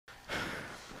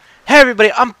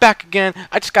everybody, I'm back again.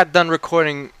 I just got done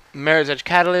recording Mirror's Edge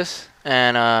Catalyst,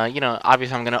 and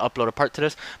obviously I'm gonna upload a part to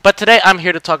this. But today I'm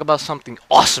here to talk about something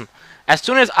awesome. As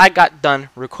soon as I got done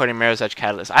recording Mirror's Edge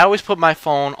Catalyst, I always put my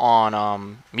phone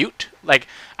on mute. Like,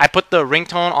 I put the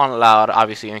ringtone on loud,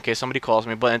 obviously, in case somebody calls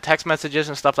me. But in text messages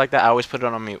and stuff like that, I always put it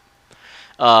on mute.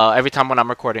 Every time when I'm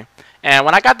recording. And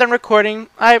when I got done recording,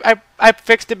 I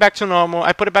fixed it back to normal.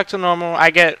 I put it back to normal.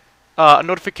 I get a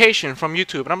notification from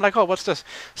YouTube, and I'm like, oh, what's this?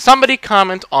 Somebody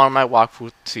comment on my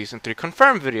Wakfu Season 3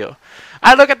 confirmed video.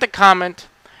 I look at the comment.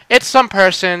 It's some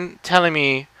person telling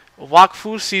me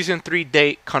Wakfu Season 3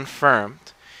 date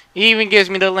confirmed. He even gives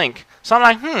me the link. So I'm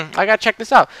like, I gotta check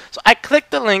this out. So I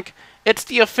click the link. It's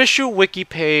the official wiki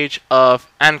page of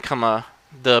Ankama,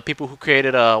 the people who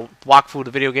created Wakfu,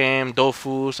 the video game,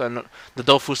 Dofus, and the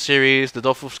Dofu series, the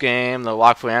Dofus game, the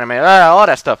Wakfu anime, all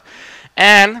that stuff.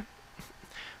 And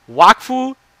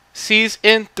Wakfu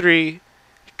Season 3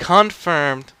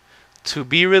 confirmed to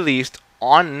be released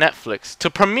on Netflix, to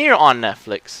premiere on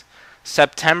Netflix,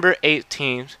 September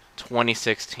 18th,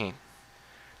 2016.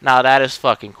 Now that is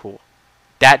fucking cool.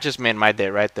 That just made my day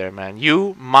right there, man.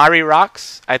 You, Mari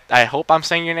Rocks, I hope I'm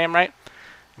saying your name right,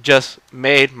 just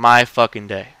made my fucking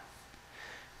day.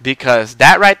 Because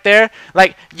that right there,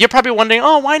 like, you're probably wondering,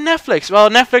 oh, why Netflix? Well,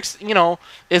 Netflix,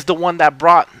 is the one that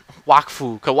brought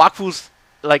Wakfu. Because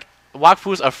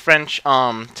Wakfu's a French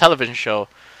television show.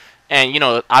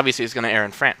 And, obviously it's going to air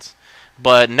in France.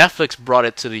 But Netflix brought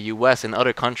it to the US and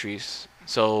other countries.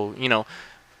 So,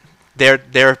 they're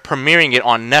premiering it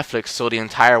on Netflix so the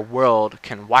entire world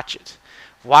can watch it.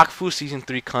 Wakfu Season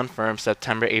 3 confirmed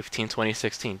September 18,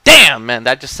 2016. Damn, man,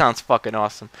 that just sounds fucking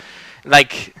awesome.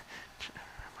 Like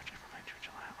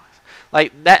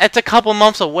that, it's a couple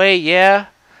months away, yeah,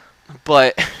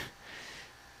 but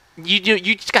you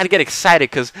just gotta get excited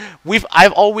because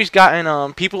I've always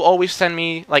gotten people always send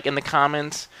me, like, in the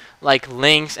comments, like,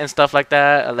 links and stuff like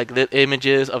that, like the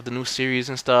images of the new series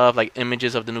and stuff, like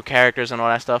images of the new characters and all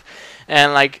that stuff,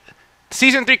 and like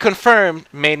Season 3 confirmed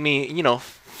made me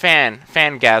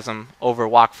fangasm over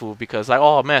Wakfu because, like,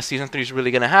 oh man, Season 3 is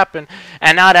really gonna happen,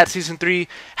 and now that Season 3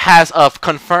 has a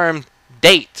confirmed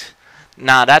date,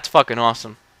 nah, that's fucking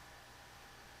awesome.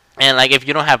 And, like, if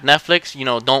you don't have Netflix,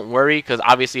 don't worry, because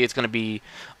obviously it's gonna be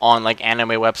on, like, anime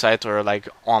websites or, like,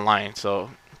 online, so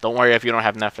don't worry if you don't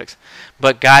have Netflix.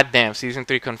 But goddamn, Season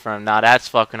 3 confirmed. Now that's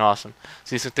fucking awesome.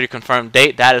 Season 3 confirmed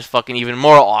date, that is fucking even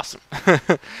more awesome.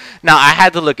 Now I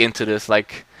had to look into this,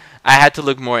 like, I had to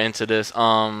look more into this.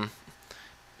 I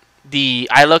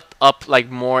looked up, like,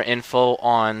 more info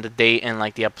on the date and,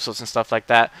 like, the episodes and stuff like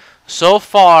that. So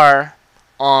far,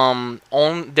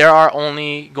 there are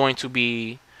only going to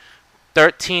be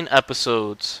 13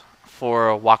 episodes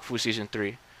for Wakfu Season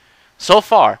 3. So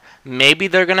far. Maybe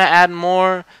they're going to add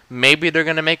more. Maybe they're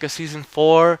going to make a Season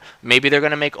 4. Maybe they're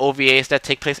going to make OVAs that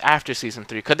take place after Season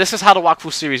 3. Because this is how the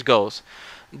Wakfu series goes.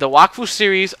 The Wakfu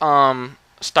series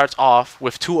starts off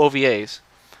with 2 OVAs.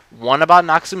 One about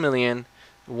Noxamillion,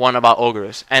 one about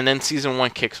Ogres. And then Season 1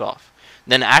 kicks off.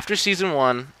 Then after Season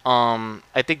 1,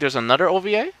 I think there's another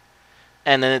OVA.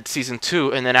 And then it's Season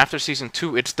 2. And then after Season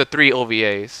 2, it's the 3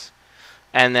 OVAs.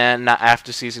 And then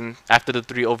after the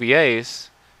 3 OVAs,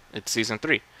 it's Season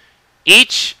 3.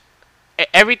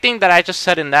 Everything that I just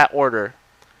said in that order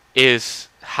is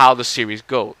how the series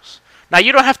goes. Now,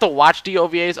 you don't have to watch the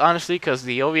OVAs, honestly, because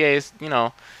the OVAs,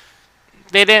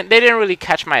 they didn't really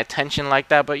catch my attention like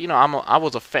that. But I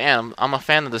was a fan. I'm a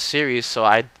fan of the series, so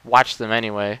I watched them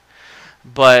anyway.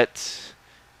 But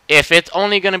if it's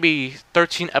only gonna be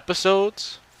 13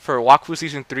 episodes for Wakfu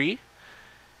Season 3,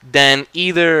 then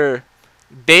either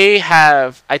they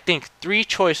have, I think, 3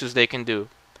 choices they can do.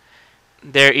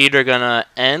 They're either gonna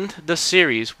end the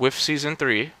series with Season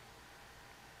 3.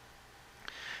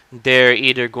 They're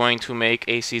either going to make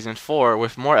a Season 4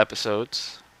 with more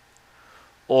episodes,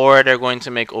 or they're going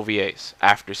to make OVAs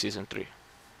after Season 3.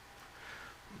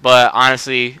 But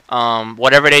honestly,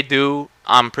 whatever they do,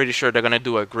 I'm pretty sure they're going to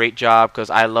do a great job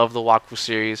because I love the Wakfu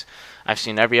series. I've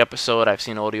seen every episode. I've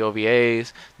seen all the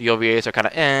OVAs. The OVAs are kind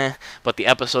of but the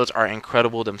episodes are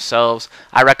incredible themselves.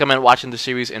 I recommend watching the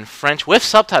series in French with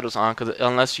subtitles on,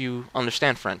 unless you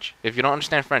understand French. If you don't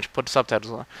understand French, put the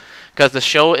subtitles on. Because the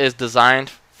show is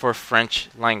designed for French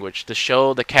language.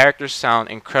 The characters sound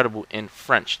incredible in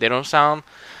French. They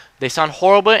sound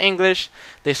horrible in English.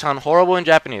 They sound horrible in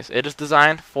Japanese. It is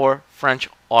designed for French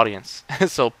audience.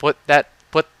 So put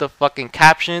the fucking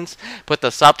captions, put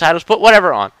the subtitles, put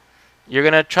whatever on. You're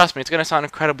gonna trust me. It's gonna sound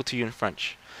incredible to you in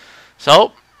French.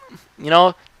 So,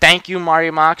 thank you,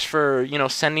 Mario Mox, for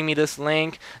sending me this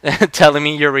link, telling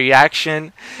me your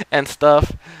reaction and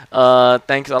stuff.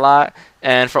 Thanks a lot.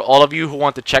 And for all of you who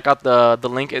want to check out the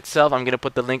link itself, I'm gonna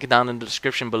put the link down in the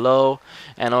description below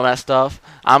and all that stuff.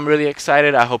 I'm really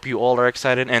excited. I hope you all are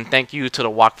excited. And thank you to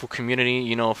the Wakfu community,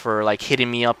 you know, for like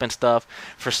hitting me up and stuff,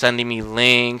 for sending me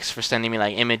links, for sending me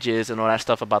like images and all that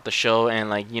stuff about the show, and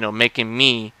like, you know, making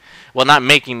me, well, not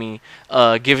making me,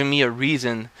 giving me a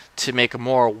reason to make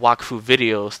more Wakfu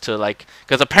videos to like,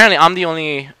 because apparently I'm the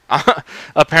only,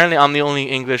 apparently I'm the only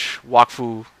English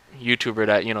Wakfu YouTuber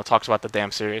that, you know, talks about the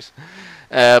damn series.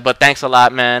 But thanks a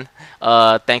lot, man.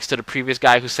 Thanks to the previous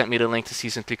guy who sent me the link to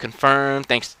season 3 confirmed.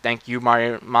 Thank you,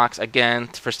 Mario Mox, again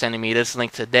for sending me this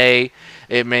link today.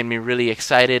 It made me really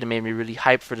excited. It made me really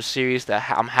hyped for the series.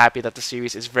 I'm happy that the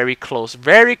series is very close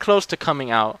to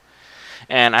coming out.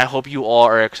 And I hope you all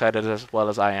are excited as well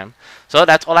as I am. So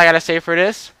that's all I gotta say for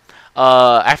this.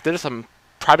 After this, I'm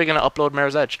probably gonna upload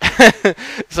Mirror's Edge.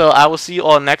 So I will see you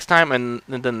all next time, and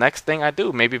the next thing I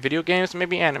do, maybe video games,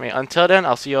 maybe anime. Until then,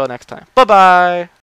 I'll see you all next time. Bye bye.